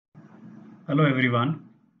Hello everyone.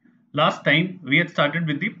 Last time we had started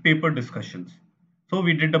with the paper discussions. So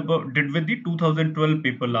we did with the 2012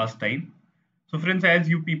 paper last time. So friends, as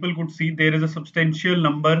you people could see, there is a substantial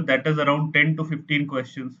number, that is around 10 to 15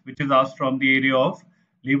 questions, which is asked from the area of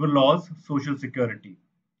labor laws, social security,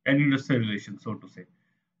 and industrial relations, so to say.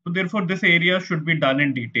 So therefore, this area should be done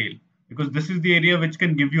in detail because this is the area which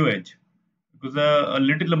can give you edge. Because a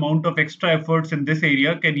little amount of extra efforts in this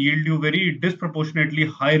area can yield you very disproportionately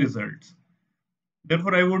high results.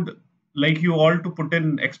 Therefore, I would like you all to put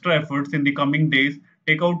in extra efforts in the coming days.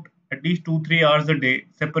 Take out at least 2-3 hours a day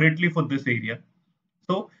separately for this area.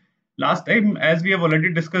 So, last time, as we have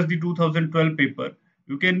already discussed the 2012 paper,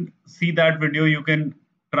 you can see that video. You can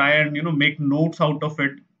try and make notes out of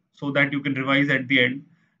it so that you can revise at the end.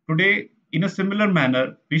 Today, in a similar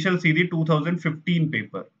manner, we shall see the 2015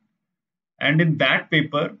 paper. And in that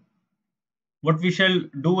paper, what we shall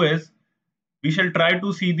do is we shall try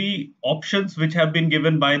to see the options which have been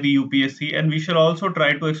given by the UPSC, and we shall also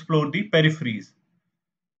try to explore the peripheries.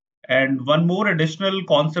 And one more additional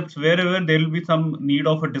concepts, wherever there will be some need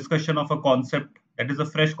of a discussion of a concept, that is a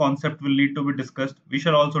fresh concept will need to be discussed, we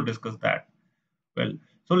shall also discuss that. Well,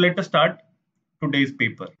 so let us start today's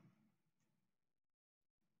paper.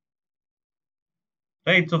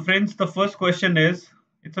 Right, so friends, the first question is,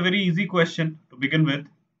 it's a very easy question to begin with.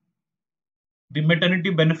 The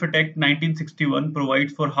Maternity Benefit Act 1961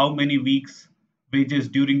 provides for how many weeks wages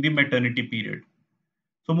during the maternity period?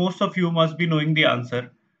 So most of you must be knowing the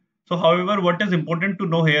answer. So however, what is important to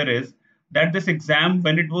know here is that this exam,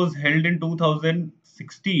 when it was held in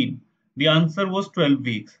 2016, the answer was 12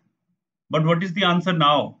 weeks. But what is the answer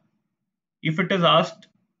now? If it is asked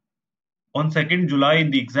on 2nd July in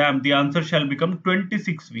the exam, the answer shall become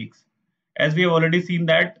 26 weeks. As we have already seen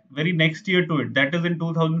that very next year to it, that is in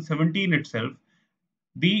 2017 itself,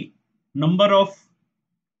 the number of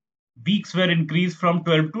weeks were increased from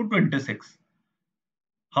 12 to 26.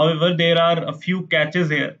 However, there are a few catches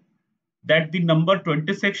here, that the number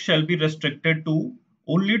 26 shall be restricted to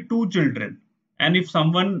only 2 children. And if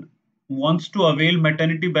someone wants to avail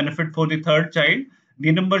maternity benefit for the third child,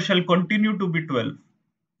 the number shall continue to be 12.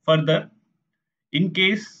 Further, in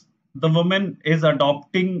case the woman is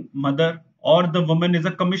adopting mother or the woman is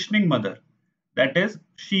a commissioning mother, that is,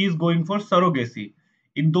 she is going for surrogacy,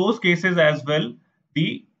 in those cases as well,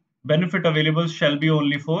 the benefit available shall be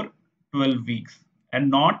only for 12 weeks and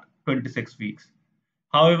not 26 weeks.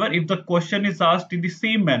 However, if the question is asked in the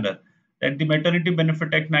same manner, that the Maternity Benefit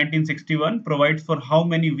Act 1961 provides for how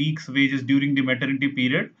many weeks wages during the maternity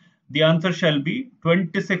period, the answer shall be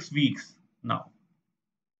 26 weeks now.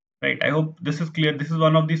 Right, I hope this is clear. This is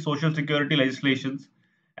one of the social security legislations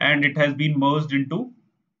and it has been merged into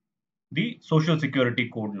the social security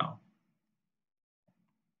code now.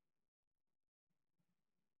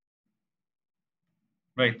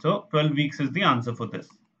 Right, so 12 weeks is the answer for this.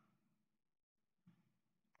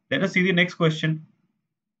 Let us see the next question.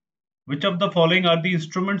 Which of the following are the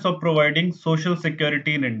instruments of providing social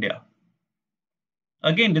security in India?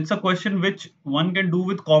 Again, it's a question which one can do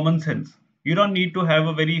with common sense. You don't need to have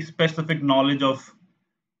a very specific knowledge of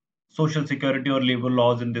social security or labor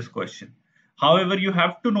laws in this question. However, you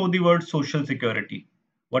have to know the word social security.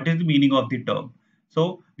 What is the meaning of the term?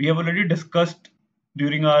 So we have already discussed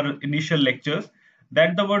during our initial lectures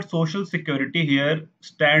that the word social security here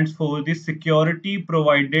stands for the security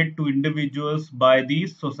provided to individuals by the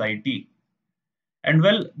society. And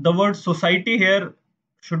well, the word society here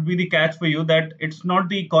should be the catch for you, that it's not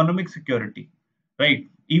the economic security, right?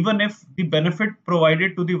 Even if the benefit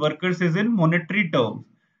provided to the workers is in monetary terms,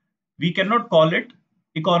 we cannot call it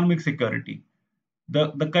economic security.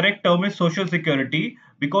 The correct term is social security,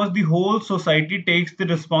 because the whole society takes the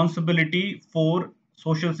responsibility for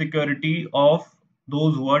social security of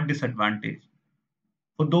those who are disadvantaged.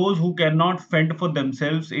 For those who cannot fend for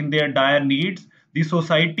themselves in their dire needs, the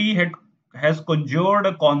society has conjured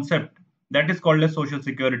a concept that is called as social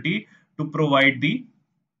security to provide the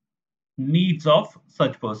needs of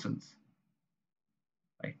such persons.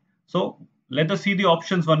 Right. So let us see the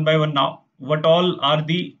options one by one now. What all are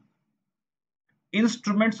the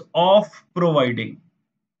instruments of providing?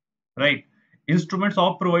 Right. Instruments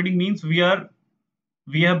of providing means we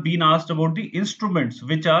have been asked about the instruments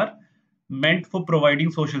which are meant for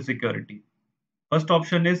providing social security. First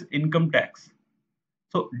option is income tax.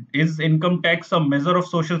 So is income tax a measure of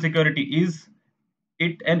social security? Is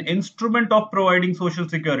it an instrument of providing social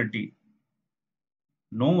security?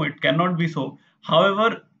 No, it cannot be so.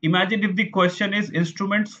 However, imagine if the question is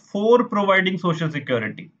instruments for providing social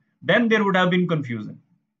security, then there would have been confusion.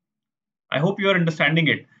 I hope you are understanding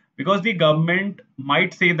it, Because the government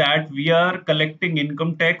might say that we are collecting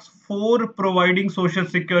income tax for providing social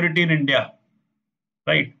security in India,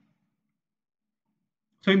 right?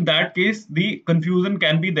 So in that case, the confusion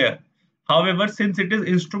can be there. However, since it is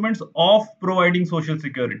instruments of providing social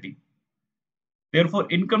security, therefore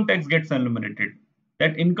income tax gets eliminated.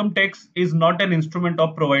 That income tax is not an instrument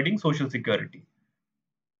of providing social security.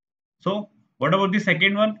 So what about the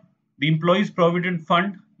second one? The employees provident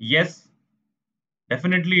fund? Yes,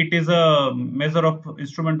 definitely it is a measure of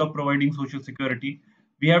instrument of providing social security.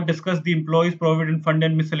 We have discussed the Employees Provident Fund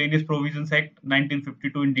and Miscellaneous Provisions Act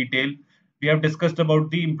 1952 in detail. We have discussed about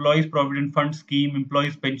the Employees Provident Fund scheme,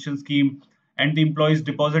 Employees Pension Scheme, and the Employees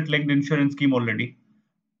Deposit Linked Insurance Scheme already.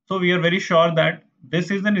 So we are very sure that this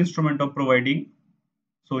is an instrument of providing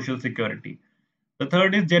social security. The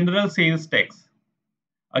third is general sales tax.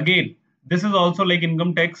 Again, this is also like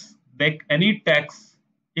income tax. Like any tax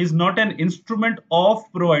is not an instrument of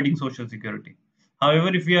providing social security.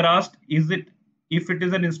 However, if we are asked, if it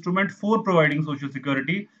is an instrument for providing social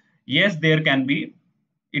security, yes, it can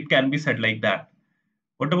be said like that.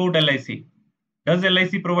 What about LIC? Does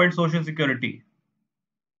LIC provide social security?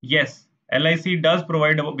 Yes, LIC does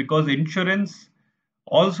provide, because insurance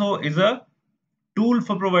also is a tool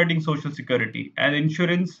for providing social security. And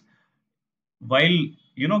insurance, while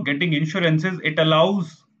getting insurances, it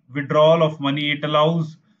allows withdrawal of money. It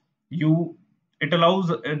allows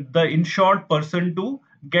the insured person to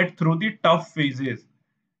get through the tough phases,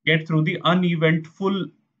 get through the uneventful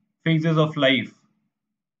phases of life,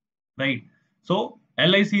 right? So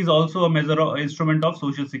LIC is also a measure of instrument of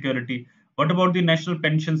social security. What about the national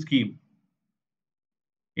pension scheme?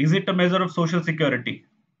 Is it a measure of social security?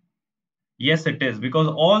 Yes, it is, because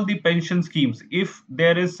all the pension schemes, if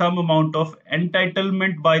there is some amount of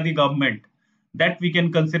entitlement by the government, that we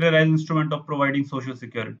can consider as instrument of providing social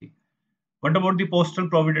security. What about the postal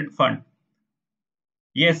provident fund?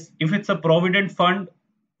 Yes, if it's a provident fund,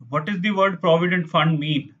 what is the word provident fund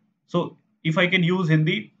mean? So if I can use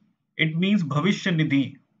Hindi, it means Bhavishya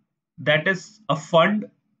Nidhi. That is a fund,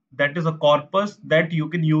 that is a corpus that you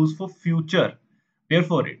can use for future.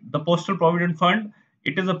 Therefore, the postal provident fund,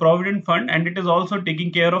 it is a provident fund and it is also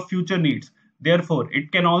taking care of future needs. Therefore,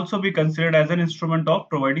 it can also be considered as an instrument of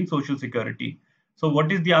providing social security. So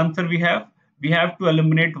what is the answer we have? We have to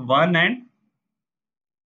eliminate 1 and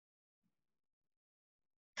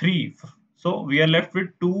 3. So we are left with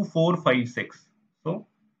 2, 4, 5, 6. So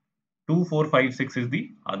 2, 4, 5, 6 is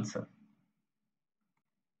the answer.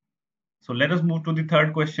 So let us move to the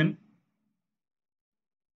third question.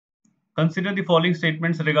 Consider the following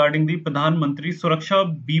statements regarding the Pradhan Mantri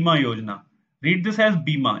Suraksha Bima Yojana. Read this as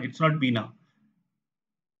Bima, it's not Bina.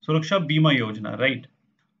 Suraksha Bima Yojana, right?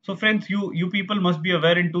 So friends, you people must be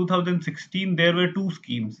aware, in 2016 there were two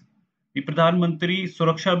schemes, the Pradhan Mantri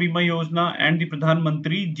Suraksha Bima Yojana and the Pradhan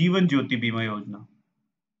Mantri Jeevan Jyoti Bima Yojana,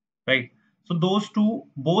 right? So those two,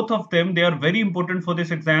 both of them, they are very important for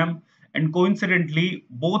this exam, and coincidentally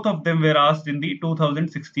both of them were asked in the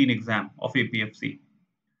 2016 exam of APFC.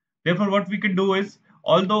 Therefore, what we can do is,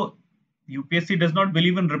 although UPSC does not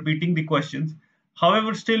believe in repeating the questions,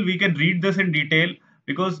 however, still we can read this in detail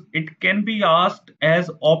because it can be asked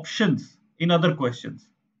as options in other questions,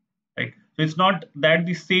 right? So it's not that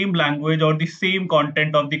the same language or the same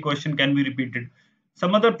content of the question can be repeated.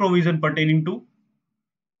 Some other provision pertaining to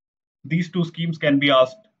these two schemes can be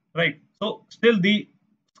asked, right? So still the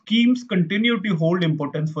schemes continue to hold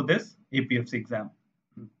importance for this APFC exam,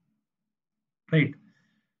 right?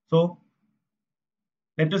 So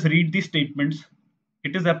let us read the statements.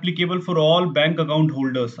 It is applicable for all bank account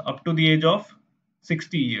holders up to the age of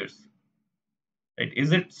 60 years. Right?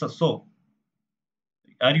 Is it so?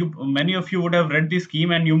 Many of you would have read the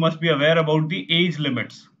scheme and you must be aware about the age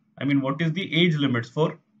limits. I mean, what is the age limits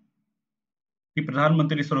for the Pradhan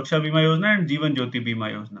Mantri Suraksha Bima Yojana and Jeevan Jyoti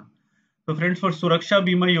Bima Yojana? So friends, for Suraksha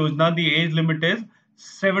Bima Yojana, the age limit is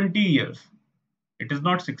 70 years. It is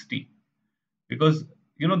not 60. Because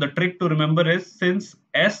the trick to remember is, since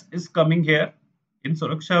S is coming here in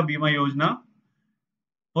Suraksha Bima Yojana,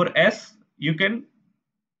 for S you can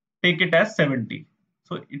take it as 70.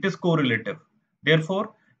 So it is correlative.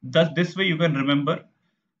 Therefore, this way you can remember.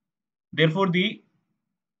 Therefore, the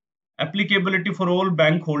applicability for all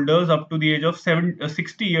bank holders up to the age of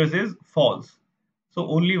 60 years is false. So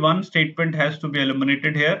only one statement has to be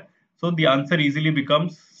eliminated here. So the answer easily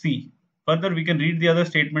becomes C. Further, we can read the other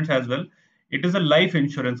statements as well. It is a life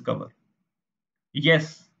insurance cover.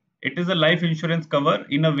 Yes, it is a life insurance cover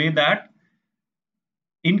in a way that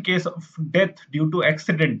in case of death due to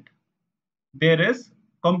accident, there is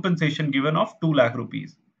compensation given of 2 lakh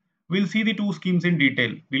rupees. We'll see the two schemes in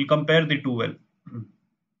detail. We'll compare the two well.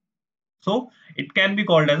 So it can be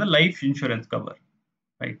called as a life insurance cover,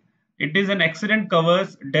 right? It is an accident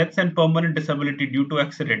covers deaths and permanent disability due to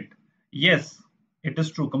accident. Yes, it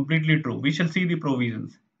is true, completely true. We shall see the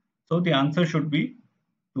provisions. So the answer should be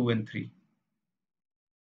 2 and 3,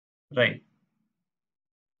 right?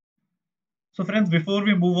 So friends, before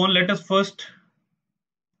we move on, let us first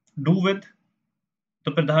do with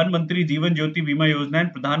the Pradhan Mantri Jeevan Jyoti Bima Yojana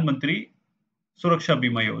and Pradhan Mantri Suraksha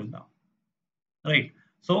Bima Yojana, right?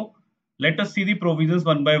 So let us see the provisions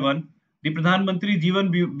one by one. The Pradhan Mantri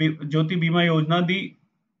Jeevan Jyoti Bima Yojana, the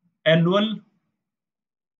annual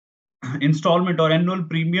installment or annual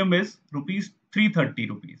premium is rupees 330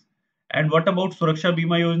 rupees. And what about Suraksha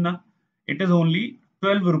Bima Yojana? It is only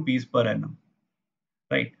 12 rupees per annum,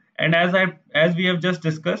 right? And as we have just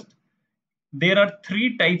discussed, there are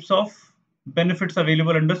three types of benefits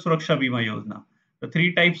available under Suraksha Bima Yojana. The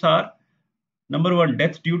three types are: number one,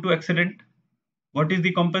 death due to accident. What is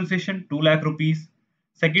the compensation? 2 lakh rupees.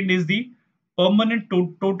 Second is the permanent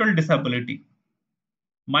total disability.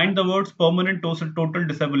 Mind the words permanent total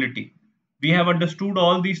disability. We have understood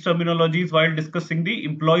all these terminologies while discussing the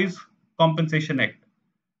Employees Compensation Act.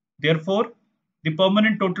 Therefore, the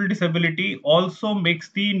permanent total disability also makes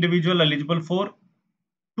the individual eligible for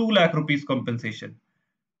 2 lakh rupees compensation.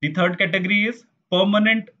 The third category is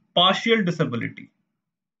permanent partial disability,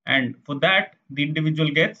 and for that the individual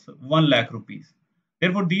gets 1 lakh rupees.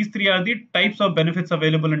 Therefore, these three are the types of benefits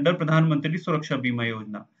available under Pradhan Mantri Suraksha Bima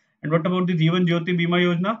Yojana. And what about the Jeevan Jyoti Bima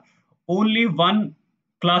Yojana? Only one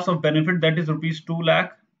class of benefit, that is rupees 2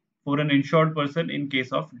 lakh for an insured person in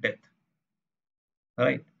case of death.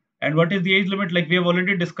 Right. And what is the age limit? Like we have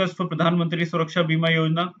already discussed for Pradhan Mantri Suraksha Bima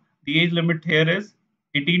Yojana, the age limit here is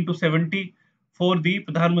 18 to 70. For the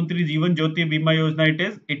Pradhan Mantri Jeevan Jyoti Bima Yojana, it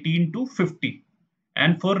is 18 to 50.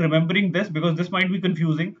 And for remembering this, because this might be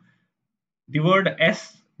confusing, the word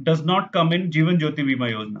S does not come in Jeevan Jyoti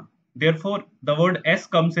Bima Yojana. Therefore, the word S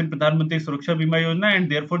comes in Pradhan Mantri Suraksha Bima Yojana,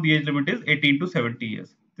 and therefore the age limit is 18 to 70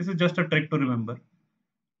 years. This is just a trick to remember,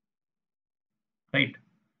 right?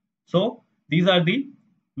 So these are the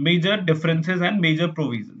major differences and major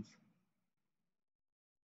provisions.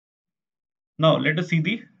 Now let us see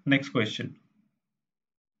the next question.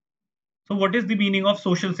 So what is the meaning of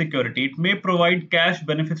social security? It may provide cash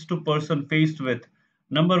benefits to person faced with: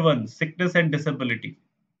 number one, sickness and disability,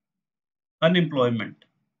 unemployment,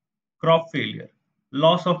 crop failure,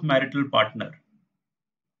 loss of marital partner,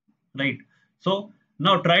 right? So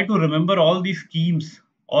now try to remember all these schemes,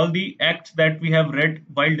 all the acts that we have read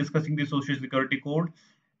while discussing the Social Security Code,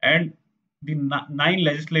 and the 9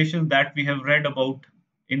 legislations that we have read about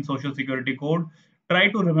in Social Security Code. Try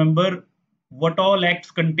to remember what all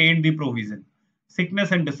acts contain the provision.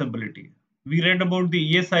 Sickness and disability. We read about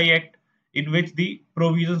the ESI Act, in which the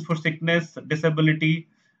provisions for sickness, disability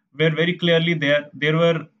were very clearly there. There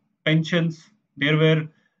were pensions, there were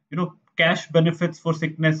cash benefits for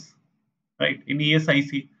sickness, right, in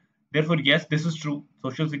ESIC. Therefore, yes, this is true.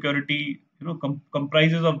 Social Security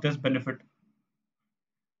comprises of this benefit.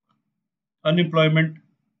 Unemployment,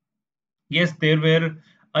 yes, there were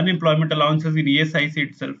unemployment allowances in ESIC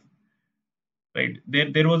itself, right?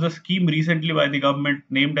 There was a scheme recently by the government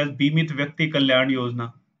named as Beemit Vyakti Kalyan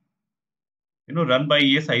Yojana, run by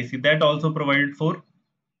ESIC, that also provided for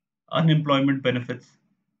unemployment benefits.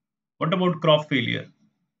 What about crop failure?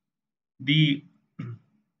 The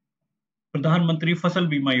Pradhan Mantri Fasal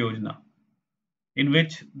Bima Yojana, in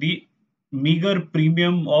which the meager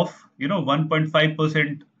premium of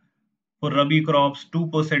 1.5% for Rabi crops,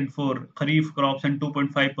 2% for Kharif crops, and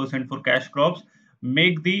 2.5% for cash crops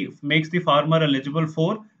makes the farmer eligible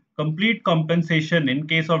for complete compensation in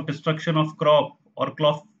case of destruction of crop or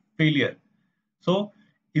crop failure. So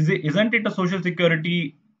isn't it a social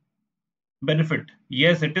security benefit?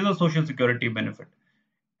 Yes, it is a social security benefit.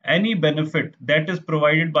 Any benefit that is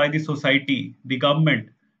provided by the society, the government,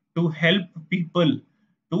 to help people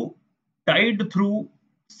to tide through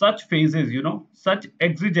such phases, such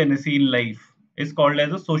exigency in life, is called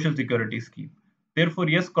as a social security scheme. Therefore,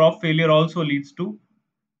 yes, crop failure also leads to,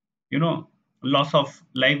 loss of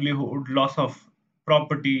livelihood, loss of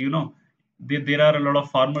property, there are a lot of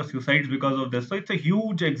farmer suicides because of this. So it's a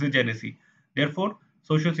huge exigency. Therefore,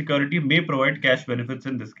 social security may provide cash benefits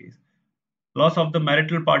in this case. Loss of the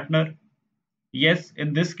marital partner, yes,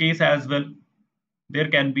 in this case as well, there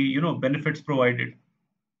can be benefits provided.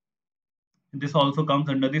 This also comes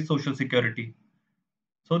under the social security.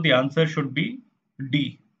 So the answer should be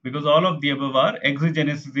D, because all of the above are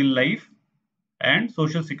exigencies in life, and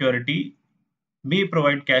social security may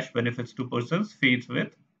provide cash benefits to persons faced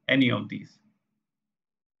with any of these,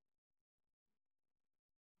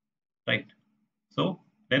 right? So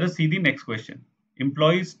Let us see the next question.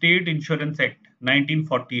 Employees State Insurance Act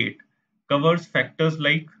 1948 covers factors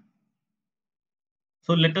like.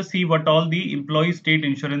 So let us see what all the Employee State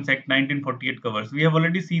Insurance Act 1948 covers. We have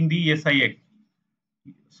already seen the ESI Act.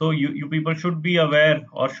 So you people should be aware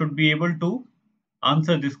or should be able to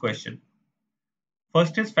answer this question.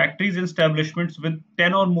 First is factories and establishments with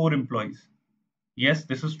 10 or more employees. Yes,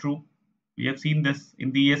 this is true. We have seen this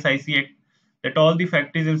in the ESIC Act that all the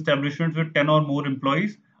factories and establishments with 10 or more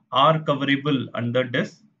employees are coverable under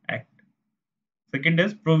this Act. Second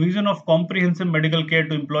is provision of comprehensive medical care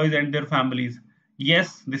to employees and their families.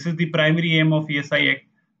 Yes, this is the primary aim of ESI Act.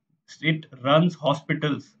 It runs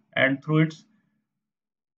hospitals, and through its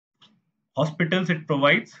hospitals it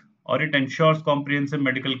provides or it ensures comprehensive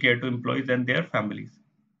medical care to employees and their families.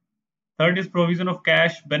 Third is provision of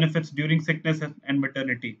cash benefits during sickness and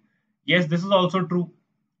maternity. Yes, this is also true.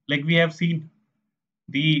 Like we have seen,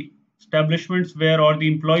 the establishments where or the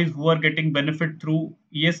employees who are getting benefit through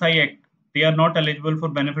ESI Act, they are not eligible for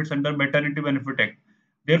benefits under Maternity Benefit Act.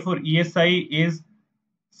 Therefore, ESI is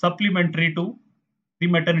supplementary to the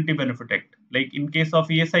Maternity Benefit Act. Like in case of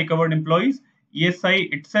ESI covered employees,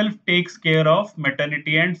 ESI itself takes care of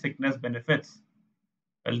maternity and sickness benefits.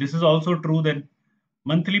 Well, this is also true then.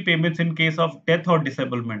 Monthly payments in case of death or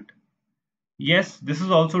disablement. Yes, this is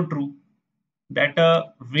also true that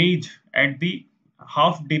a wage at the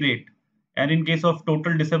half day rate, and in case of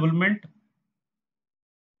total disablement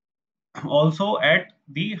also at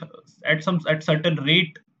certain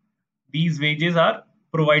rate, these wages are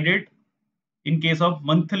provided in case of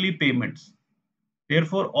monthly payments.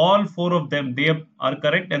 Therefore, all four of them, they are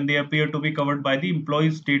correct and they appear to be covered by the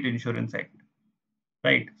Employees State Insurance Act.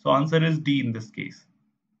 Right. So answer is D in this case.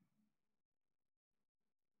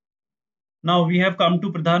 Now we have come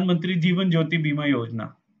to Pradhan Mantri Jeevan Jyoti Bima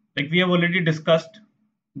Yojana. Like we have already discussed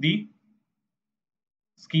the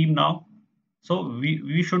scheme now. So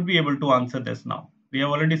we should be able to answer this now. We have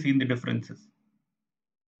already seen the differences.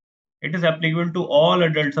 It is applicable to all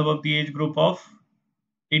adults above the age group of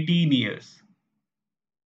 18 years.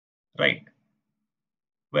 Right.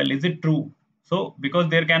 Well, is it true? So because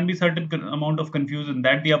there can be certain amount of confusion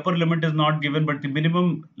that the upper limit is not given but the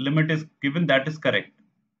minimum limit is given, that is correct.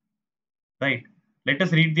 Right. Let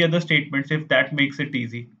us read the other statements if that makes it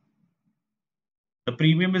easy. The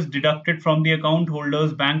premium is deducted from the account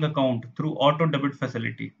holder's bank account through auto debit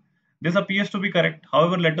facility. This appears to be correct.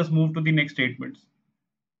 However, let us move to the next statements.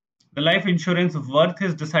 The life insurance worth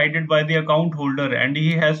is decided by the account holder and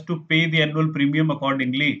he has to pay the annual premium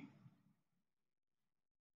accordingly.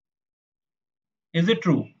 Is it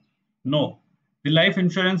true? No. The life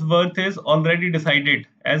insurance worth is already decided.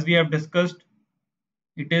 As we have discussed,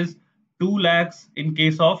 it is 2 lakhs in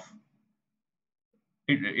case of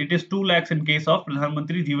it is 2 lakhs in case of Pradhan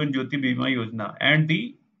Mantri Jeevan Jyoti Bima Yojana, and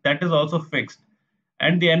that is also fixed,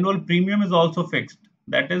 and the annual premium is also fixed,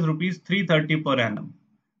 that is rupees 330 per annum.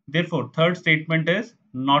 Therefore, third statement is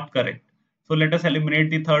not correct. So let us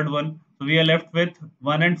eliminate the third one. So we are left with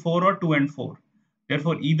 1 and 4 or 2 and 4.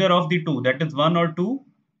 Therefore, either of the two, that is 1 or 2,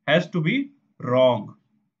 has to be wrong.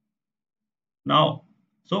 Now,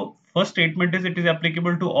 so first statement is it is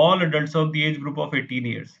applicable to all adults of the age group of 18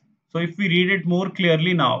 years. So if we read it more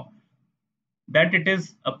clearly now, that it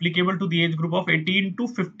is applicable to the age group of 18 to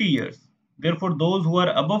 50 years. Therefore, those who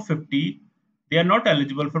are above 50, they are not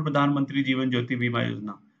eligible for Pradhan Mantri Jeevan Jyoti Bima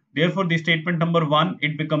Yojana. Therefore, the statement number 1,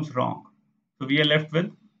 it becomes wrong. So we are left with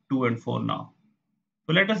 2 and 4 now.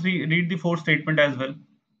 So let us read the fourth statement as well.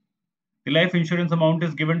 The life insurance amount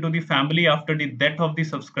is given to the family after the death of the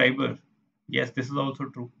subscriber. Yes, this is also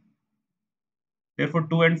true. Therefore,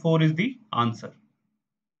 2 and 4 is the answer.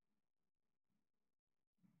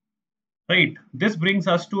 Right. This brings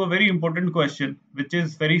us to a very important question, which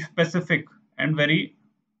is very specific and very,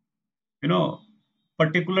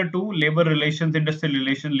 particular to labor relations, industrial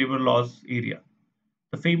relations, labor laws area.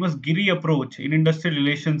 The famous Giri approach in industrial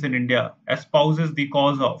relations in India espouses the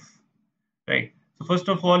cause of. Right. So first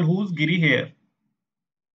of all, who's Giri here?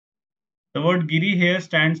 The word Giri here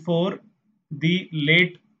stands for the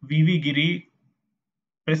late V.V. Giri,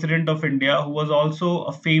 President of India, who was also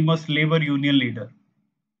a famous labor union leader.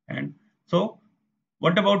 And so,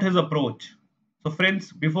 what about his approach? So,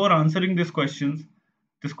 friends, before answering this question,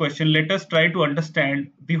 let us try to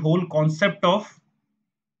understand the whole concept of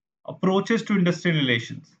approaches to industrial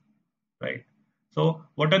relations, right? So,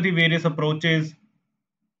 what are the various approaches,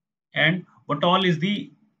 and what all is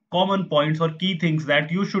the common points or key things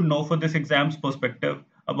that you should know for this exam's perspective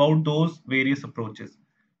about those various approaches?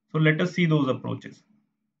 So, let us see those approaches.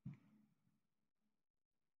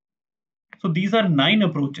 So these are 9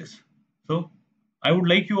 approaches. So I would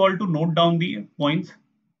like you all to note down the points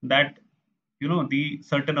that the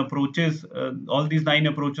certain approaches, all these 9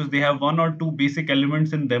 approaches, they have 1 or 2 basic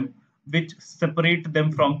elements in them which separate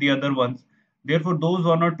them from the other ones. Therefore, those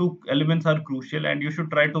 1 or 2 elements are crucial, and you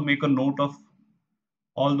should try to make a note of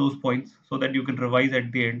all those points so that you can revise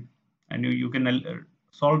at the end, and you can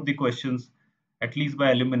solve the questions at least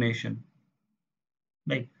by elimination.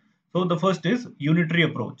 Right. So the first is unitary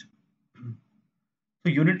approach. So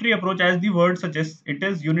unitary approach, as the word suggests, it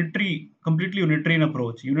is unitary, completely unitary in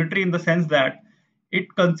approach. Unitary in the sense that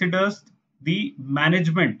it considers the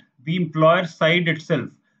management, the employer side itself,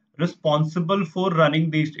 responsible for running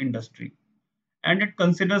the industry. And it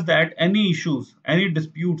considers that any issues, any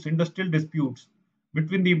disputes, industrial disputes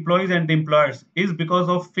between the employees and the employers is because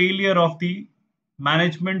of failure of the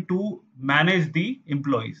management to manage the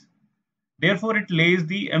employees. Therefore, it lays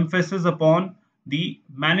the emphasis upon the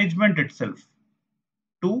management itself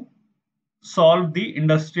to solve the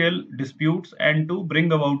industrial disputes and to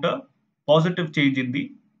bring about a positive change in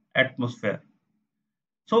the atmosphere.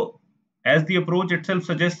 So, as the approach itself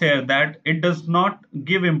suggests here, that it does not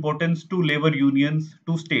give importance to labor unions,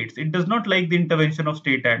 to states. It does not like the intervention of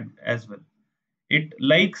state as well. It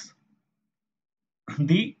likes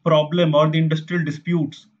the problem or the industrial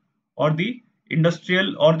disputes or the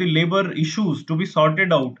industrial or the labor issues to be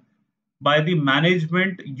sorted out by the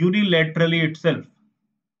management unilaterally itself.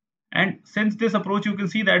 And since this approach, you can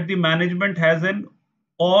see that the management has an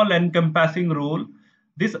all-encompassing role.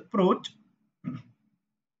 This approach,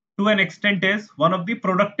 to an extent, is one of the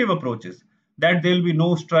productive approaches. That there will be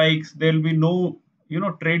no strikes, there will be no,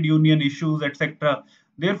 trade union issues, etc.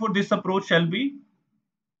 Therefore, this approach shall be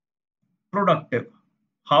productive.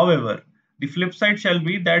 However, the flip side shall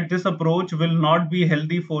be that this approach will not be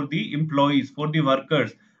healthy for the employees, for the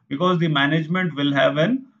workers, because the management will have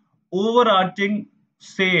an overarching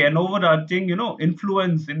say, an overarching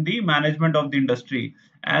influence in the management of the industry,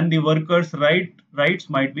 and the workers' rights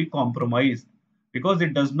might be compromised because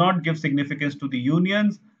it does not give significance to the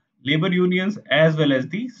unions, labor unions, as well as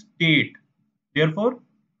the state. Therefore,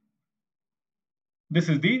 this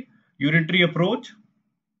is the unitary approach.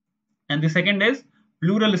 And the second is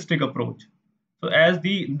pluralistic approach. So as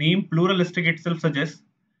the name pluralistic itself suggests,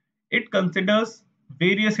 it considers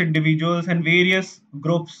various individuals and various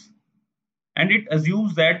groups, and it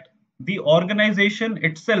assumes that the organization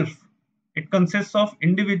itself, it consists of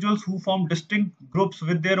individuals who form distinct groups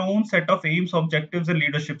with their own set of aims, objectives, and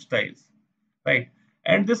leadership styles, right?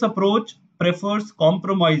 And this approach prefers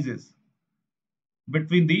compromises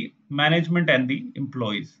between the management and the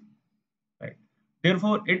employees, right?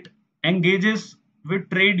 Therefore, it engages with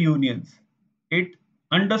trade unions. It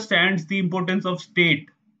understands the importance of state,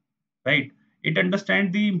 right? It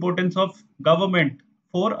understands the importance of government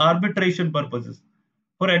for arbitration purposes,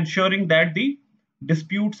 for ensuring that the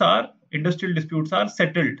industrial disputes are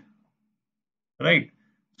settled, right?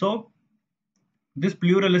 So this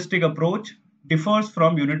pluralistic approach differs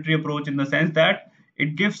from unitary approach in the sense that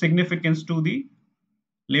it gives significance to the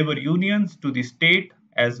labor unions, to the state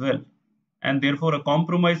as well, and therefore a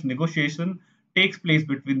compromise negotiation takes place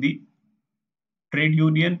between the trade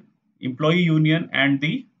union, employee union, and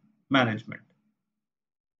the management.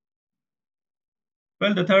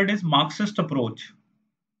 Well, the third is Marxist approach.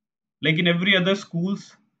 Like in every other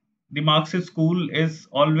schools, the Marxist school is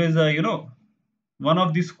always one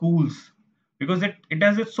of the schools, because it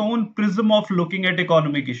has its own prism of looking at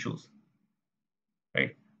economic issues,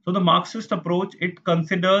 right? So the Marxist approach, it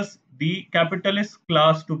considers the capitalist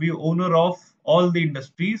class to be owner of all the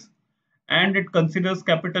industries, and it considers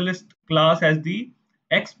capitalist class as the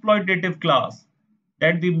exploitative class,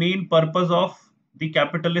 that the main purpose of the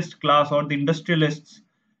capitalist class or the industrialists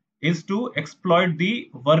is to exploit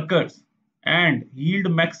the workers and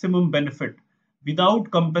yield maximum benefit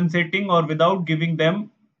without compensating or without giving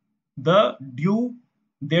them their due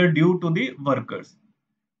to the workers,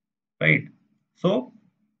 right? So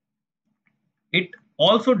it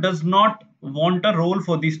also does not want a role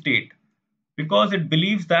for the state, because it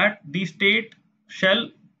believes that the state shall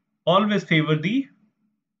always favor the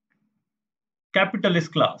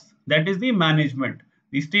capitalist class, that is the management.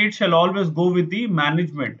 The state shall always go with the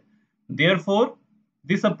management. Therefore,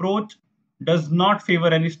 this approach does not favor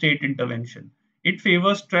any state intervention. It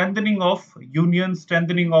favors strengthening of unions,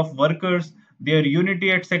 strengthening of workers, their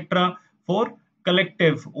unity, etc., for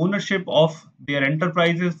collective ownership of their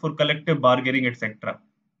enterprises, for collective bargaining, etc.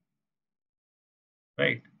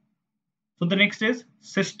 Right. So the next is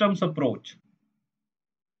systems approach.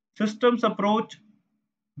 Systems approach,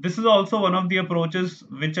 this is also one of the approaches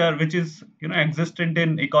which is existent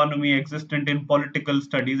in economy, existent in political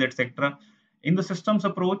studies, etc. In the systems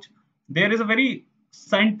approach, there is a very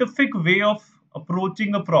scientific way of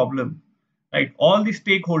approaching a problem, right? All the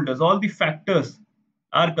stakeholders, all the factors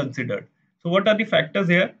are considered. So what are the factors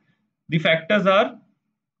here? The factors are,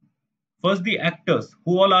 first, the actors.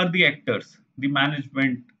 Who all are the actors? The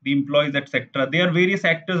management, the employees, etc. There are various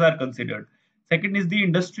actors are considered. Second is the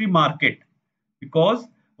industry market, because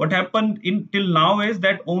what happened in till now is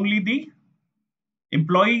that only the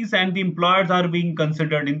employees and the employers are being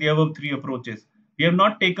considered in the above three approaches. We have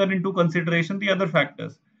not taken into consideration the other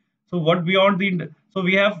factors. So what beyond the, so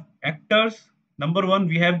we have actors. Number one,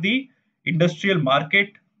 we have the industrial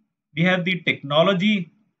market, we have the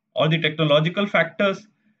technology or the technological factors,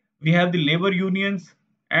 we have the labor unions,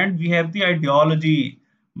 and we have the ideology.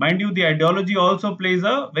 Mind you, the ideology also plays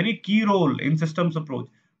a very key role in systems approach.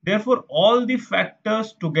 Therefore, all the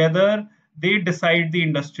factors together, they decide the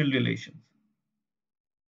industrial relations.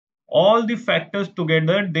 All the factors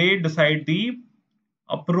together, they decide the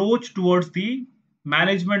approach towards the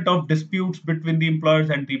management of disputes between the employers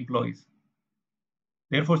and the employees.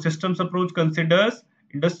 Therefore, systems approach considers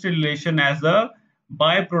industrial relation as a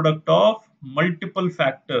byproduct of multiple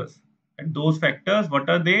factors. And those factors, what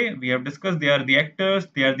are they? We have discussed, they are the actors,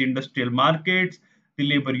 they are the industrial markets, the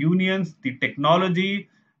labor unions, the technology,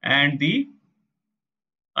 and the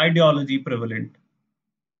ideology prevalent.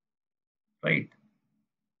 Right?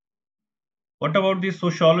 What about the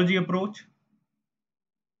sociology approach?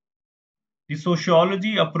 The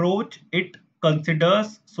sociology approach, it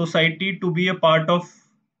considers society to be a part of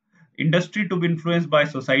industry, to be influenced by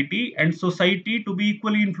society, and society to be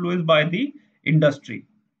equally influenced by the industry.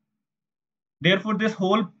 Therefore, this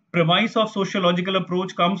whole premise of sociological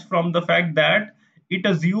approach comes from the fact that it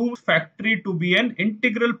assumes factory to be an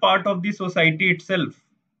integral part of the society itself.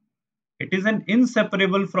 It is an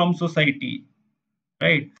inseparable from society,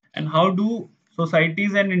 right? And how do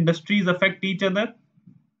societies and industries affect each other?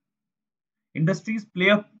 Industries play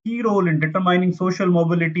a key role in determining social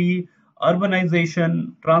mobility,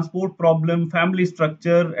 urbanization, transport problem, family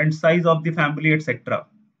structure, and size of the family, etc.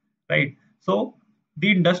 Right? So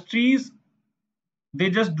the industries, they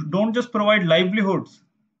just don't just provide livelihoods,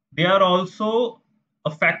 they are also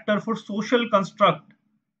a factor for social construct.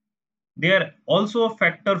 They are also a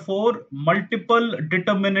factor for multiple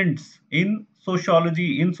determinants in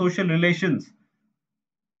sociology, in social relations,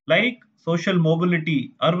 like social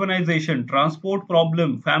mobility, urbanization, transport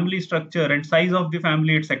problem, family structure, and size of the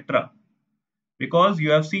family, etc. Because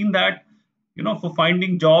you have seen that, for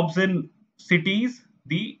finding jobs in cities,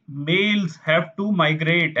 the males have to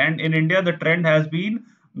migrate, and in India, the trend has been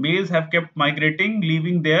males have kept migrating,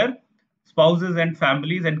 leaving their spouses and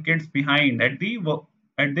families and kids behind at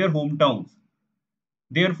their hometowns.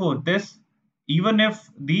 Therefore, this, even if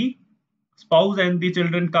the spouse and the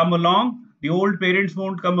children come along, the old parents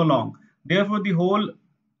won't come along. Therefore, the whole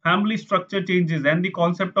family structure changes and the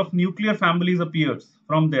concept of nuclear families appears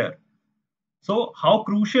from there. So, how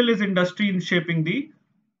crucial is industry in shaping the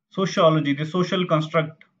sociology, the social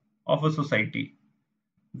construct of a society?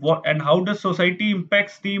 What and how does society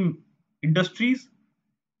impacts the industries?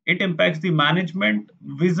 It impacts the management,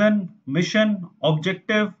 vision, mission,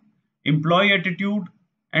 objective, employee attitude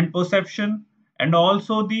and perception, and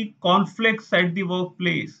also the conflicts at the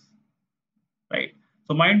workplace. Right.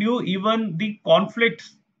 So, mind you, even the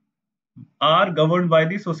conflicts are governed by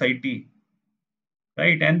the society.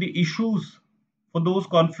 Right. And the issues for those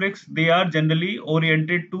conflicts, they are generally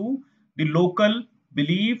oriented to the local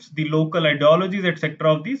beliefs, the local ideologies,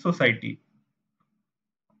 etc. of the society.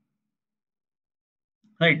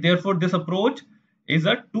 Right. Therefore, this approach is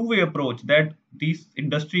a two-way approach, that this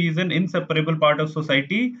industry is an inseparable part of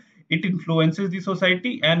society. It influences the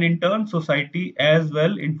society, and in turn, society as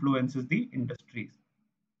well influences the industries.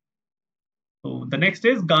 So the next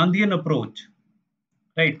is Gandhian approach.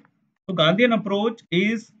 Right. So Gandhian approach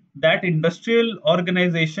is that industrial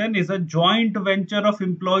organization is a joint venture of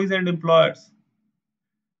employees and employers.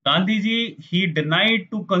 Gandhiji, he denied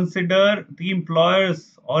to consider the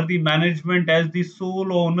employers or the management as the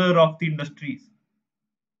sole owner of the industries.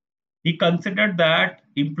 He considered that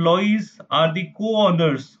employees are the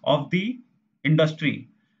co-owners of the industry,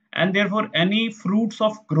 and therefore any fruits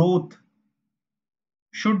of growth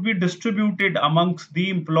should be distributed amongst the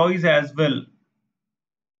employees as well,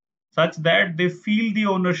 such that they feel the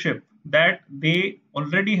ownership, that they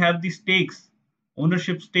already have the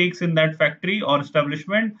ownership stakes in that factory or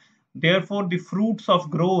establishment. Therefore, the fruits of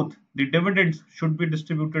growth, the dividends, should be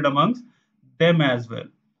distributed amongst them as well.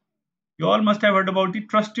 You all must have heard about the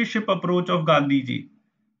trusteeship approach of Gandhiji.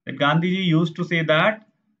 That Gandhiji used to say that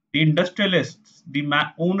the industrialists, the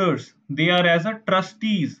owners, they are as a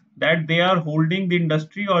trustees, that they are holding the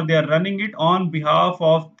industry or they are running it on behalf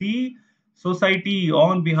of the society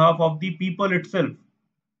on behalf of the people itself,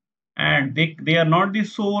 and they are not the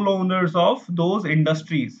sole owners of those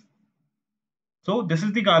industries. So this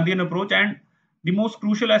is the Gandhian approach, and the most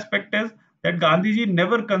crucial aspect is that Gandhiji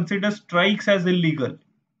never considered strikes as illegal.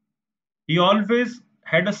 He always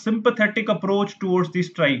had a sympathetic approach towards the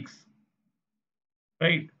strikes,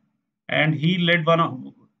 right? And he led one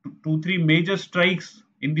of two, three major strikes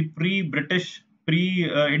in the pre-British,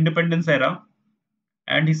 pre-independence era,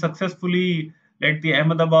 and he successfully led the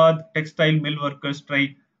Ahmedabad textile mill workers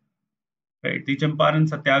strike, right? The Champaran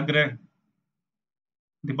Satyagrah,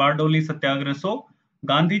 the Bardoli Satyagrah. So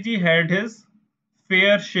Gandhiji had his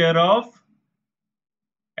fair share of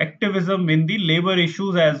activism in the labor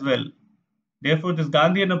issues as well. Therefore, this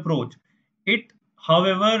Gandhian approach, it,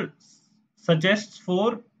 however, suggests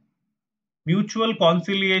for mutual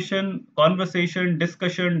conciliation, conversation,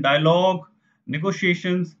 discussion, dialogue,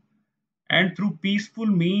 negotiations, and through peaceful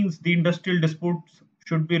means, the industrial disputes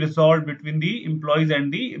should be resolved between the employees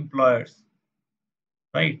and the employers.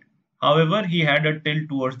 Right? However, he had a tilt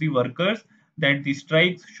towards the workers that the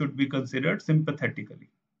strikes should be considered sympathetically.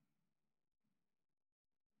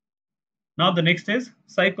 Now, the next is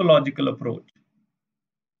psychological approach.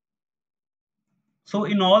 So,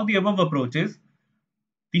 in all the above approaches,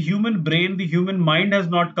 the human brain, the human mind has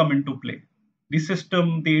not come into play. The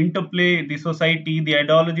system, the interplay, the society, the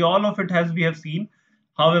ideology, all of it has we have seen.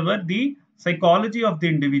 However, the psychology of the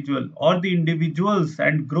individual or the individuals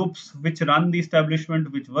and groups which run the establishment,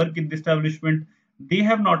 which work in the establishment, they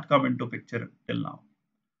have not come into picture till now.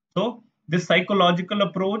 So this psychological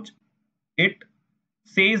approach, it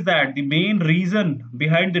says that the main reason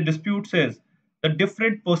behind the disputes is the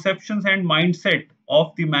different perceptions and mindset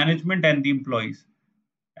of the management and the employees.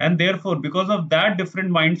 And therefore, because of that different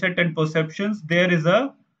mindset and perceptions, there is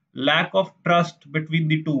a lack of trust between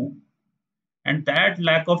the two. And that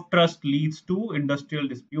lack of trust leads to industrial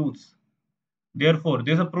disputes. Therefore,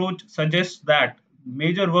 this approach suggests that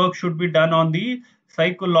major work should be done on the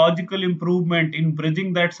psychological improvement in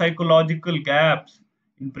bridging that psychological gaps,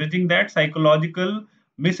 in bridging that psychological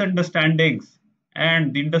misunderstandings,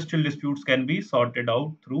 and the industrial disputes can be sorted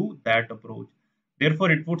out through that approach.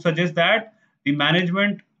 Therefore, it would suggest that the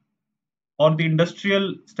management or the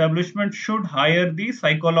industrial establishment should hire the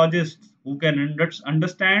psychologists who can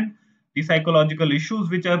understand the psychological issues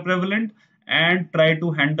which are prevalent and try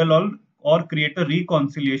to handle all or create a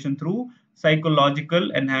reconciliation through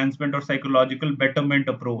psychological enhancement or psychological betterment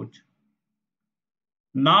approach.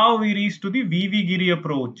 Now we reach to the V.V. Giri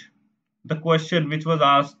approach, the question which was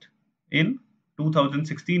asked in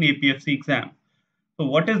 2016 APFC exam. So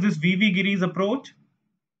what is this V.V. Giri's approach?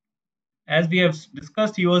 As we have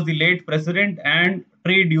discussed, he was the late president and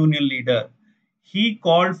trade union leader. He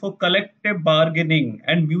called for collective bargaining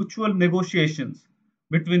and mutual negotiations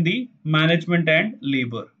between the management and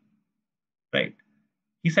labor. Right?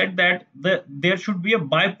 He said that there should be a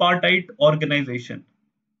bipartite organization.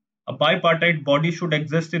 A bipartite body should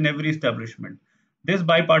exist in every establishment. This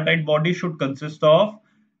bipartite body should consist of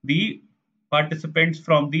the participants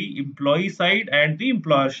from the employee side and the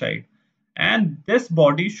employer side. And this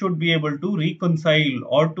body should be able to reconcile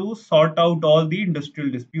or to sort out all the industrial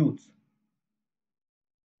disputes.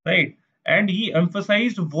 Right? And he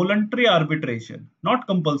emphasized voluntary arbitration, not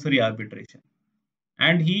compulsory arbitration.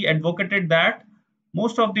 And he advocated that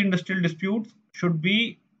most of the industrial disputes should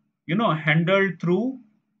be, handled through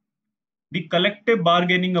the collective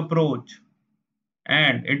bargaining approach.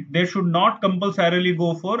 And they should not compulsorily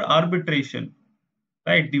go for arbitration.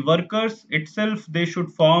 Right, the workers itself, they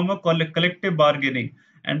should form a collective bargaining,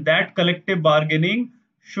 and that collective bargaining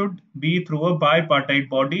should be through a bipartite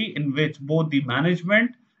body in which both the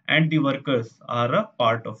management and the workers are a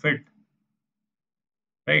part of it.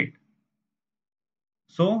 Right.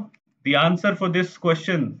 So the answer for this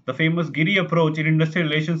question, the famous Giri approach in industrial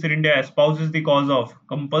relations in India espouses the cause of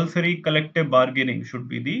compulsory collective bargaining should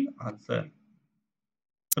be the answer.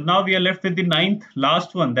 So now we are left with the ninth,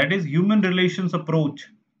 last one, that is human relations approach.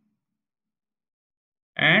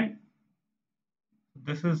 And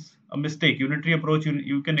this is a mistake. Unitary approach,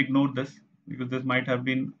 you can ignore this because this might have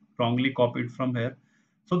been wrongly copied from here.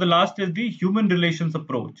 So the last is the human relations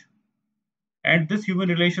approach. And this human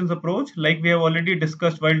relations approach, like we have already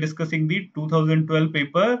discussed while discussing the 2012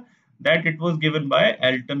 paper, that it was given by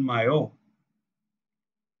Elton Mayo.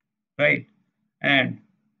 Right. And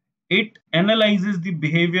it analyzes the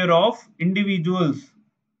behavior of individuals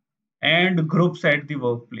and groups at the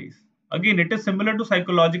workplace. Again, it is similar to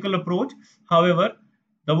psychological approach. However,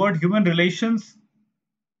 the word human relations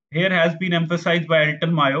here has been emphasized by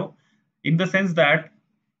Elton Mayo in the sense that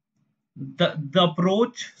the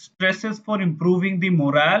approach stresses for improving the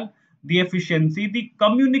morale, the efficiency, the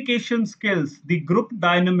communication skills, the group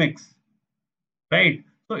dynamics, right?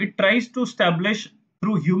 So it tries to establish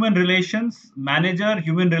through human relations manager,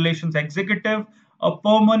 human relations executive, a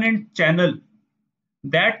permanent channel.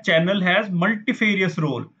 That channel has multifarious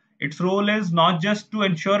role. Its role is not just to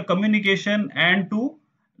ensure communication and to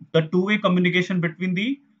the two-way communication between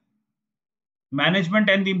the management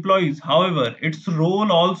and the employees. However, its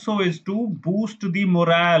role also is to boost the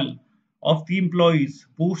morale of the employees,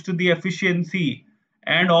 boost the efficiency,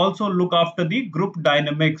 and also look after the group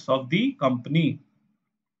dynamics of the company.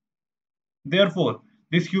 Therefore,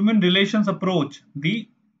 this human relations approach, the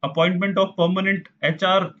appointment of permanent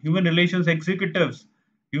HR, human relations executives,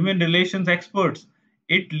 human relations experts,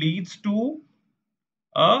 it leads to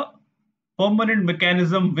a permanent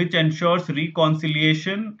mechanism which ensures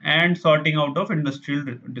reconciliation and sorting out of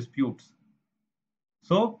industrial disputes.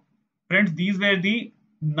 So, friends, these were the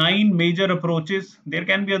 9 major approaches. There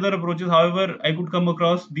can be other approaches, however, I could come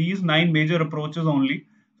across these 9 major approaches only.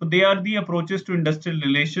 So, they are the approaches to industrial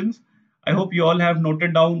relations. I hope you all have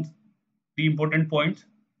noted down the important points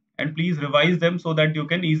and please revise them so that you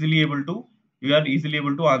are easily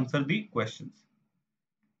able to answer the questions.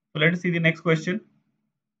 So, let us see the next question.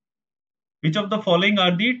 Which of the following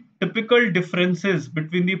are the typical differences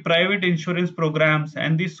between the private insurance programs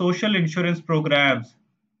and the social insurance programs?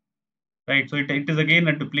 Right, so it is again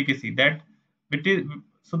a duplicacy.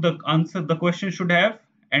 So the question should have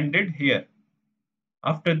ended here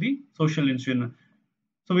after the social insurance.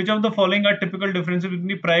 So which of the following are typical differences between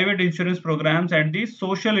the private insurance programs and the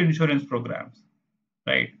social insurance programs?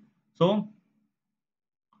 Right. So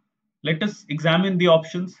let us examine the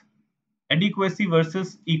options. Adequacy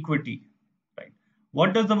versus equity. Right.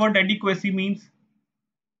 What does the word adequacy means?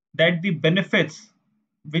 That the benefits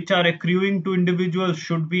which are accruing to individuals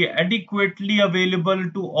should be adequately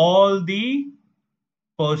available to all the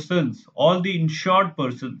persons, all the insured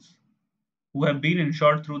persons who have been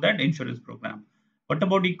insured through that insurance program. What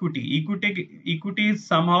about equity? Equity is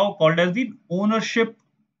somehow called as the ownership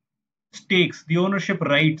stakes, the ownership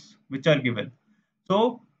rights which are given.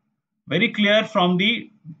 So very clear from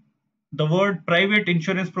the word private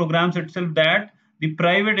insurance programs itself that the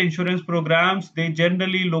private insurance programs, they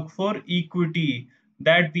generally look for equity,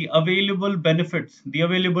 that the available benefits, the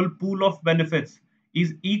available pool of benefits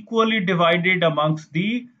is equally divided amongst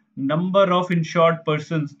the number of insured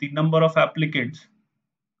persons, the number of applicants.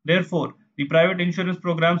 Therefore, the private insurance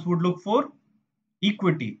programs would look for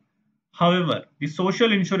equity. However, the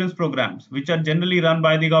social insurance programs, which are generally run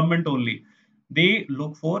by the government only, they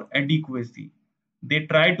look for adequacy. They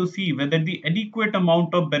try to see whether the adequate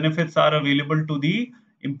amount of benefits are available to the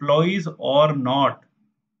employees or not.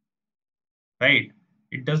 Right?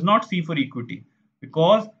 It does not see for equity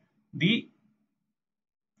because the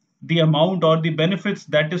amount or the benefits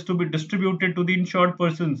that is to be distributed to the insured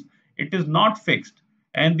persons, it is not fixed,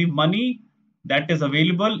 and the money that is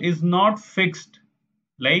available is not fixed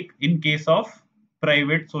like in case of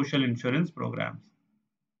private social insurance programs.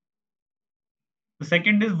 The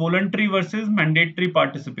second is voluntary versus mandatory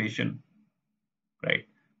participation. Right.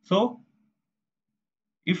 So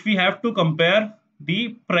if we have to compare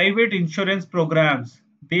the private insurance programs,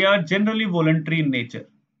 they are generally voluntary in nature.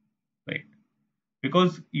 Right.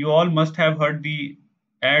 Because you all must have heard the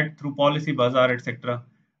ad through Policy Bazaar, etc.,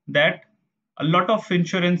 that a lot of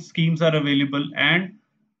insurance schemes are available and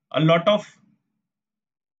a lot of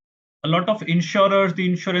insurers, the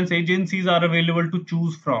insurance agencies are available to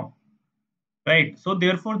choose from. Right. So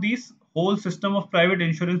therefore, this whole system of private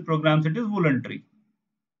insurance programs, it is voluntary.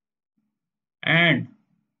 And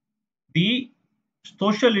the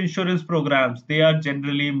social insurance programs, they are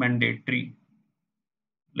generally mandatory.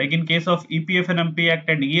 Like in case of EPFNMP Act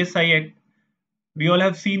and ESI Act, we all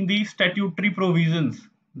have seen the statutory provisions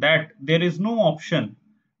that there is no option.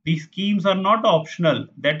 These schemes are not optional,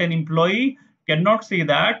 that an employee cannot say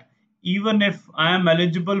that even if I am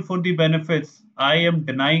eligible for the benefits, I am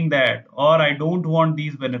denying that or I don't want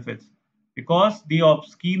these benefits, because the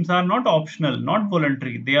schemes are not optional, not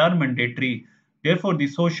voluntary, they are mandatory. Therefore, the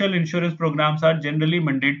social insurance programs are generally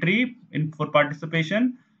mandatory for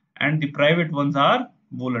participation and the private ones are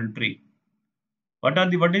voluntary. What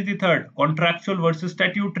is the third? Contractual versus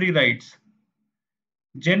statutory rights.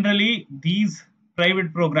 Generally, these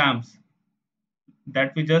private programs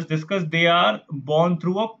that we just discussed, they are born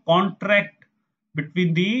through a contract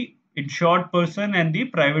between the insured person and the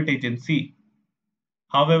private agency.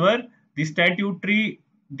 However,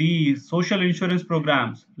 the social insurance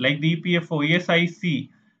programs like the EPFO, ESIC,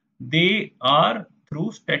 they are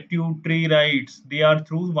through statutory rights. They are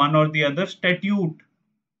through one or the other statute.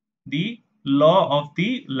 The law of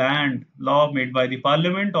the land, law made by the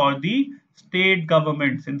parliament or the state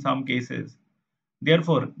governments in some cases.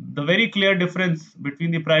 Therefore, the very clear difference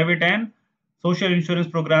between the private and social insurance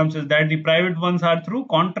programs is that the private ones are through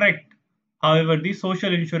contract. However, the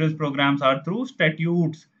social insurance programs are through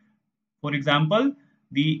statutes. For example,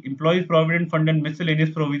 the Employees Provident Fund and Miscellaneous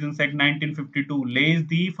Provisions Act 1952 lays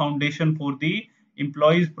the foundation for the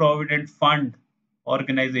Employees Provident Fund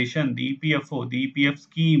organization, the EPFO, the EPF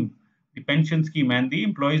scheme, the pension scheme, and the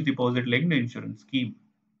Employees Deposit Linked Insurance scheme.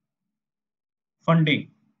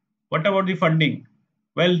 Funding. What about the funding?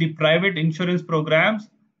 Well, the private insurance programs,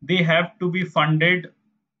 they have to be funded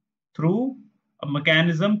through a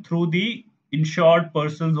mechanism through the insured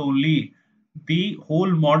persons only. The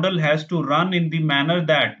whole model has to run in the manner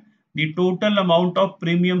that the total amount of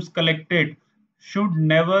premiums collected should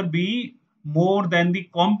never be more than the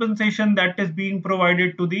compensation that is being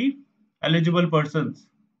provided to the eligible persons.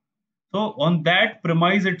 So on that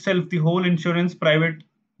premise itself, the whole insurance private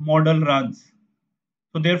model runs.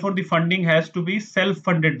 So therefore, the funding has to be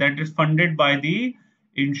self-funded, that is funded by the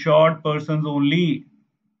insured persons only.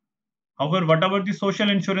 However, what about the social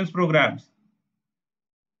insurance programs?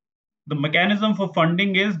 The mechanism for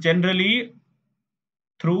funding is generally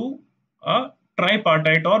through a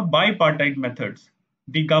tripartite or bipartite methods.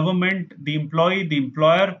 The government, the employee, the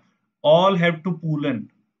employer, all have to pool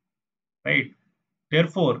in, right?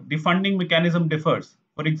 Therefore, the funding mechanism differs.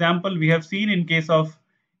 For example, we have seen in case of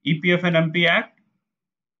EPF and MP Act,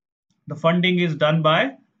 the funding is done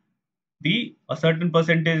by a certain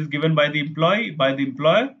percentage is given by the employee, by the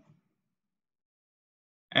employer.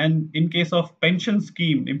 And in case of pension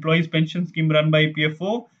scheme, employees pension scheme run by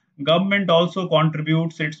EPFO, government also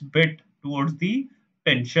contributes its bit towards the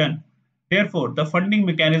pension. Therefore, the funding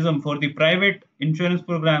mechanism for the private insurance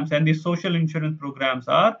programs and the social insurance programs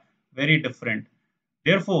are very different.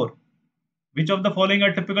 Therefore, which of the following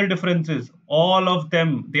are typical differences? All of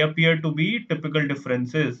them, they appear to be typical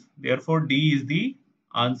differences. Therefore, D is the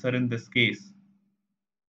answer in this case.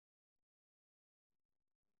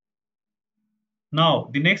 Now,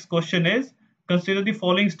 the next question is, consider the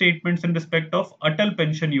following statements in respect of Atal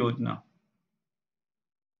Pension Yojana.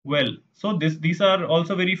 Well, so these are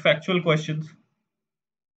also very factual questions.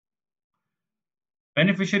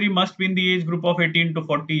 Beneficiary must be in the age group of 18 to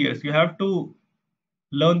 40 years. You have to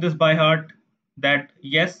learn this by heart that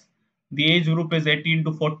yes, the age group is 18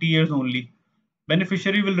 to 40 years only.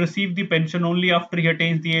 Beneficiary will receive the pension only after he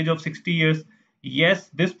attains the age of 60 years. Yes,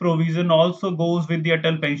 this provision also goes with the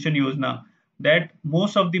Atal Pension Yojana, that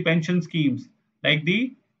most of the pension schemes like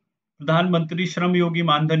the Pradhan Mantri Shram Yogi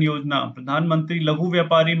Mandhan Yojana, Pradhan Mantri Laghu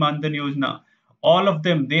Vyapari Mandhan Yojana, all of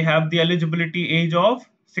them, they have the eligibility age of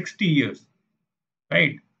 60 years,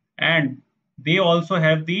 right? And they also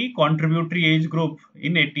have the contributory age group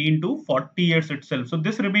in 18 to 40 years itself. So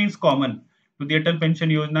this remains common to the Atal Pension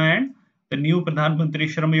Yojana and the new Pradhan Mantri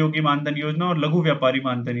Shram Yogi Mandhan Yojana or Laghu Vyapari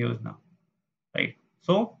Mandhan Yojana, right?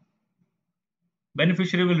 So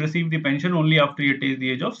beneficiary will receive the pension only after he attains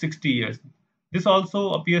the age of 60 years. This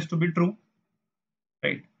also appears to be true,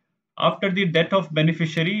 right? After the death of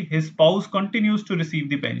beneficiary, his spouse continues to receive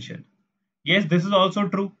the pension. Yes, this is also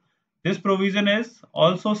true. This provision is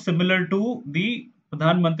also similar to the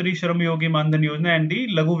Pradhan Mantri Shram Yogi Mandhan Yojana and the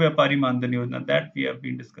Laghu Vyapari Mandhan Yojana that we have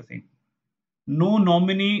been discussing. No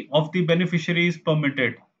nominee of the beneficiary is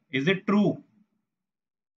permitted. Is it true?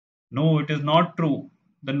 No, it is not true.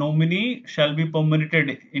 The nominee shall be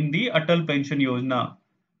permitted in the Atal Pension Yojana.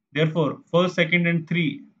 Therefore, first, second, and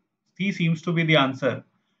three, C seems to be the answer.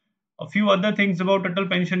 A few other things about Atal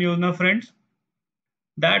Pension Yojana, friends,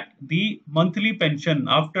 that the monthly pension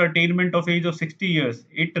after attainment of age of 60 years,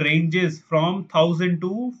 it ranges from 1000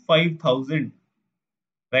 to 5000,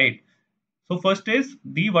 right? So first is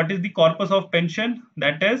what is the corpus of pension?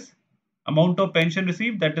 That is amount of pension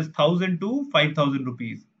received, that is 1000 to 5000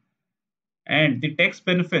 rupees. And the tax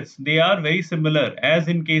benefits, they are very similar as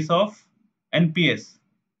in case of NPS,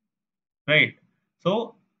 right?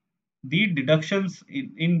 So the deductions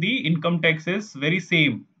in the income tax is very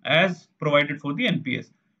same as provided for the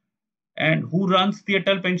NPS. And who runs the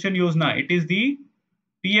Atal Pension Yojana? It is the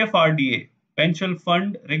PFRDA, Pension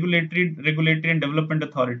Fund Regulatory and Development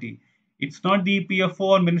Authority. It's not the EPFO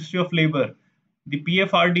or Ministry of Labor. The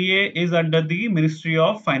PFRDA is under the Ministry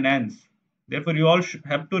of Finance. Therefore, you all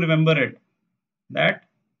have to remember it, that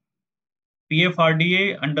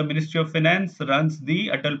PFRDA under Ministry of Finance runs the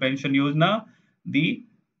Atal Pension Yojana. The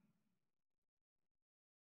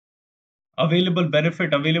available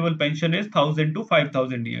pension is 1000 to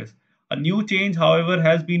 5000 years. A new change, however,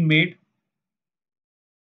 has been made,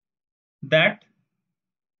 that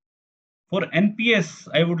For NPS,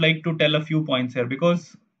 I would like to tell a few points here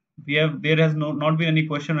because there has not been any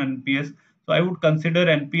question on NPS. So I would consider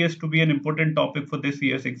NPS to be an important topic for this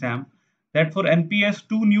year's exam. That for NPS,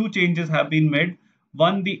 two new changes have been made.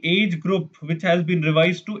 One, the age group, which has been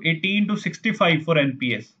revised to 18 to 65 for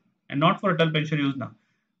NPS and not for Atal Pension Yojana.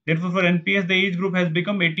 Therefore, for NPS, the age group has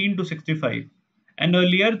become 18 to 65. And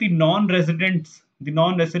earlier, the non-resident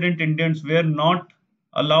Indians were not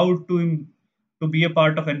allowed to be a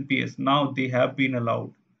part of NPS. Now they have been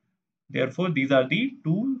allowed. Therefore, these are the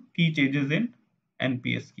two key changes in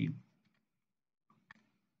NPS scheme.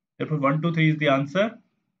 Therefore, 1, 2, 3 is the answer.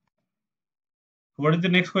 What is the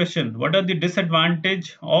next question? What are the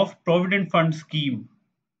disadvantages of Provident Fund scheme?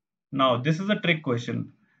 Now, this is a trick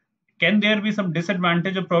question. Can there be some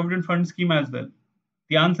disadvantage of Provident Fund scheme as well?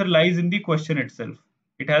 The answer lies in the question itself.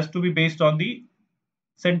 It has to be based on the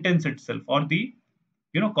sentence itself or the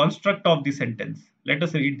construct of the sentence. Let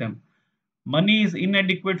us read them. Money is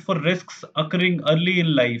inadequate for risks occurring early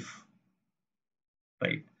in life.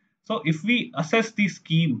 Right. So if we assess the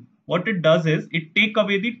scheme, what it does is it take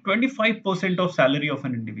away the 25% of salary of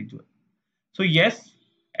an individual. So yes,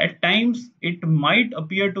 at times it might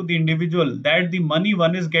appear to the individual that the money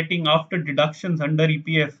one is getting after deductions under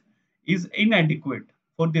EPF is inadequate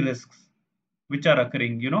for the risks which are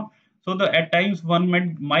occurring, So at times one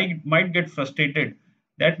might get frustrated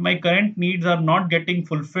that my current needs are not getting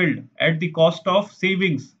fulfilled at the cost of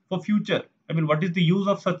savings for future. I mean, what is the use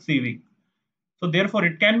of such saving? So therefore,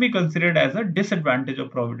 it can be considered as a disadvantage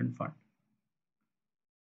of Provident Fund.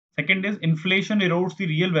 Second is inflation erodes the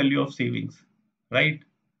real value of savings, right?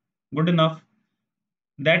 Good enough.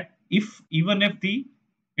 That even if the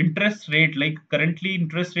interest rate, like currently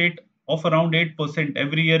interest rate of around 8%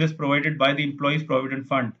 every year is provided by the Employees Provident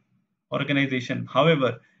Fund organization.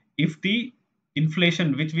 However, if the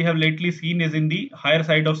inflation which we have lately seen is in the higher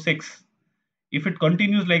side of 6, if it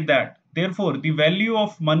continues like that, therefore the value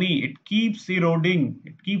of money, it keeps eroding,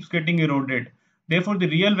 it keeps getting eroded. Therefore, the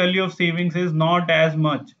real value of savings is not as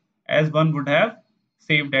much as one would have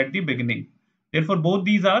saved at the beginning. Therefore, both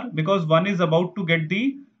these are, because one is about to get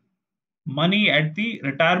the money at the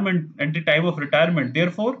retirement, at the time of retirement.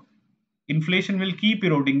 Therefore, inflation will keep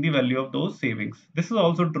eroding the value of those savings. This is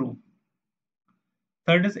also true.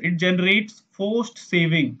 Third is it generates forced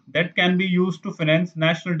saving that can be used to finance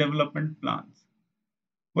national development plans.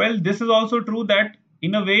 Well, this is also true that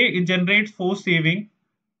in a way it generates forced saving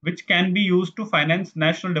which can be used to finance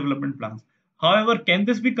national development plans. However, can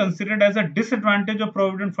this be considered as a disadvantage of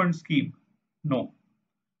Provident Fund scheme? No,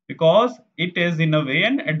 because it is in a way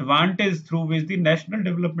an advantage through which the national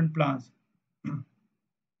development plans,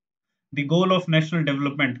 the goal of national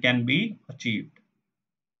development can be achieved.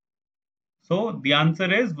 So the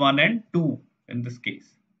answer is 1 and 2 in this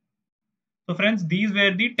case. So friends, these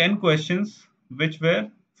were the 10 questions which were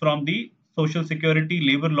from the Social Security,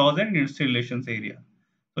 Labor Laws and Industrial Relations area.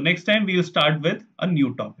 So next time we will start with a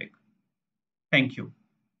new topic. Thank you.